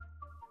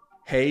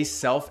Hey,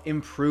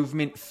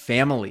 self-improvement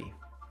family.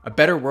 A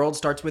better world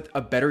starts with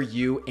a better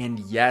you, and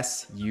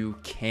yes, you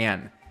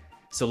can.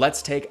 So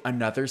let's take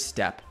another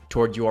step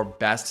toward your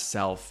best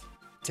self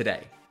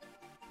today.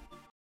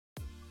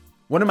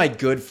 One of my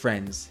good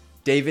friends,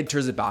 David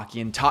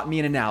Terzabakian, taught me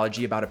an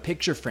analogy about a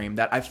picture frame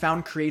that I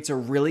found creates a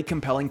really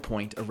compelling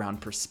point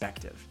around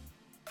perspective.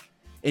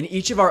 In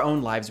each of our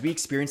own lives, we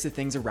experience the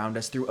things around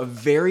us through a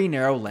very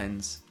narrow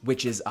lens,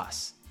 which is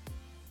us.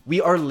 We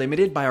are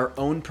limited by our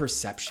own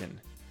perception.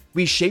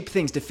 We shape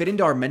things to fit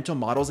into our mental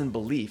models and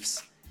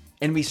beliefs,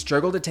 and we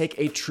struggle to take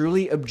a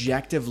truly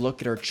objective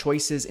look at our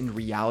choices in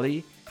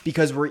reality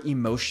because we're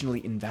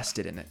emotionally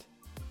invested in it.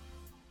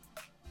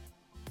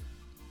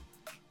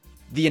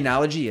 The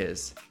analogy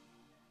is,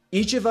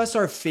 each of us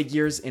are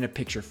figures in a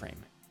picture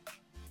frame.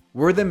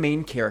 We're the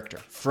main character,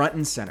 front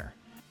and center,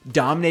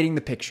 dominating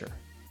the picture.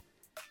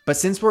 But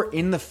since we're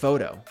in the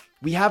photo,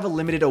 we have a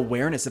limited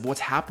awareness of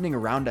what's happening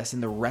around us in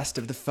the rest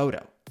of the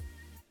photo.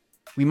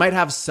 We might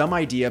have some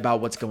idea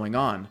about what's going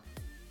on,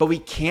 but we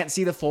can't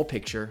see the full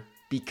picture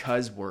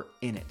because we're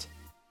in it.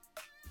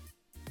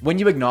 When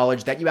you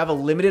acknowledge that you have a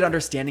limited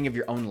understanding of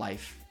your own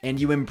life and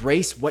you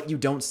embrace what you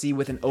don't see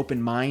with an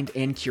open mind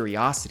and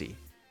curiosity,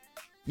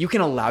 you can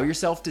allow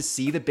yourself to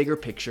see the bigger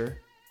picture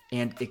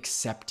and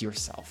accept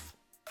yourself.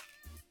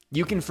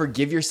 You can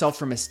forgive yourself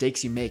for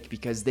mistakes you make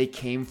because they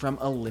came from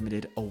a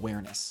limited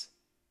awareness.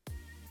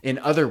 In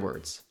other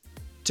words,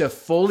 to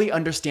fully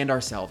understand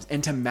ourselves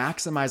and to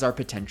maximize our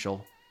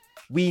potential,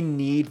 we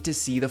need to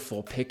see the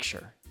full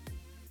picture.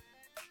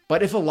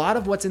 But if a lot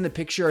of what's in the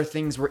picture are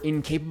things we're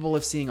incapable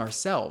of seeing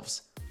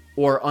ourselves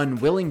or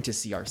unwilling to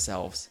see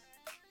ourselves,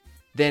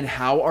 then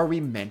how are we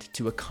meant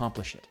to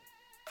accomplish it?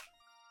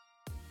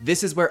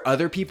 This is where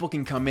other people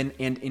can come in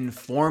and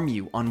inform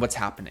you on what's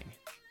happening.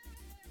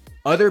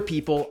 Other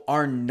people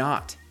are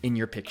not in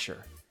your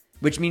picture,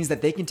 which means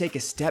that they can take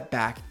a step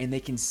back and they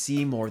can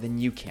see more than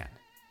you can.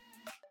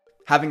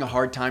 Having a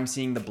hard time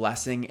seeing the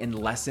blessing and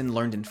lesson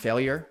learned in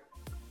failure?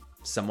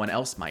 Someone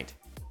else might.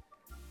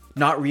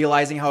 Not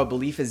realizing how a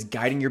belief is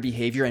guiding your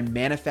behavior and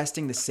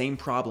manifesting the same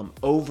problem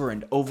over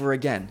and over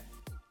again?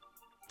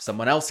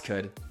 Someone else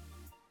could.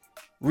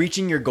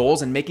 Reaching your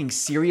goals and making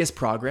serious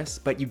progress,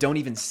 but you don't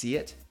even see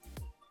it?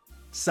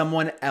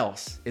 Someone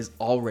else is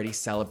already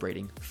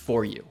celebrating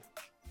for you.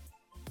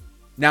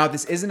 Now,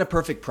 this isn't a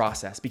perfect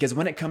process because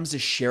when it comes to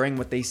sharing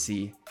what they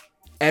see,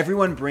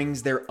 everyone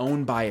brings their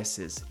own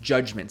biases,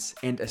 judgments,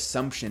 and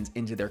assumptions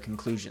into their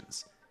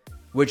conclusions,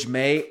 which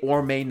may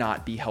or may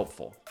not be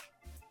helpful.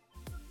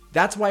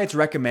 That's why it's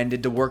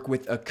recommended to work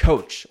with a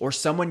coach or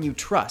someone you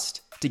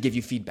trust to give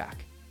you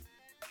feedback,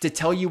 to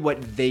tell you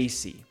what they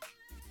see.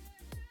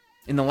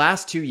 In the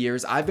last 2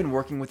 years, I've been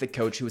working with a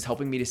coach who is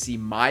helping me to see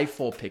my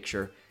full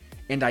picture,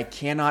 and I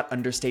cannot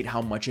understate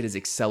how much it has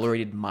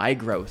accelerated my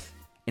growth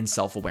in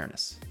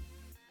self-awareness.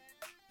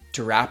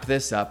 To wrap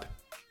this up,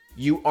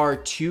 you are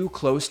too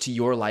close to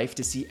your life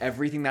to see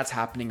everything that's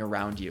happening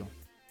around you,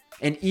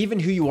 and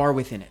even who you are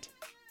within it.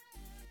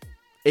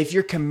 If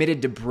you're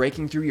committed to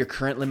breaking through your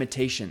current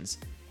limitations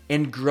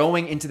and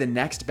growing into the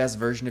next best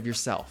version of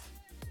yourself,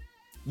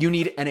 you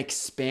need an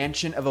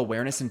expansion of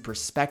awareness and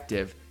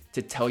perspective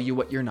to tell you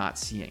what you're not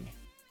seeing.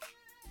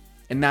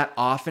 And that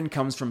often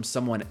comes from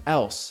someone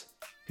else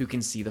who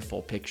can see the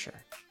full picture.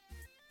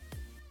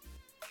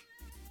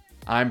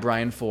 I'm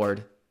Brian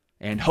Ford,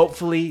 and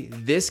hopefully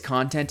this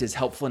content is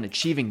helpful in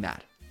achieving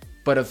that.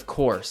 But of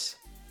course,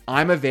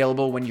 I'm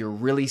available when you're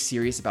really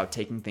serious about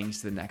taking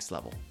things to the next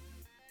level.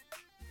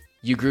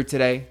 You grew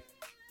today.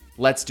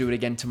 Let's do it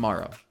again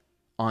tomorrow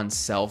on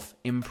Self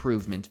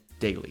Improvement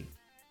Daily.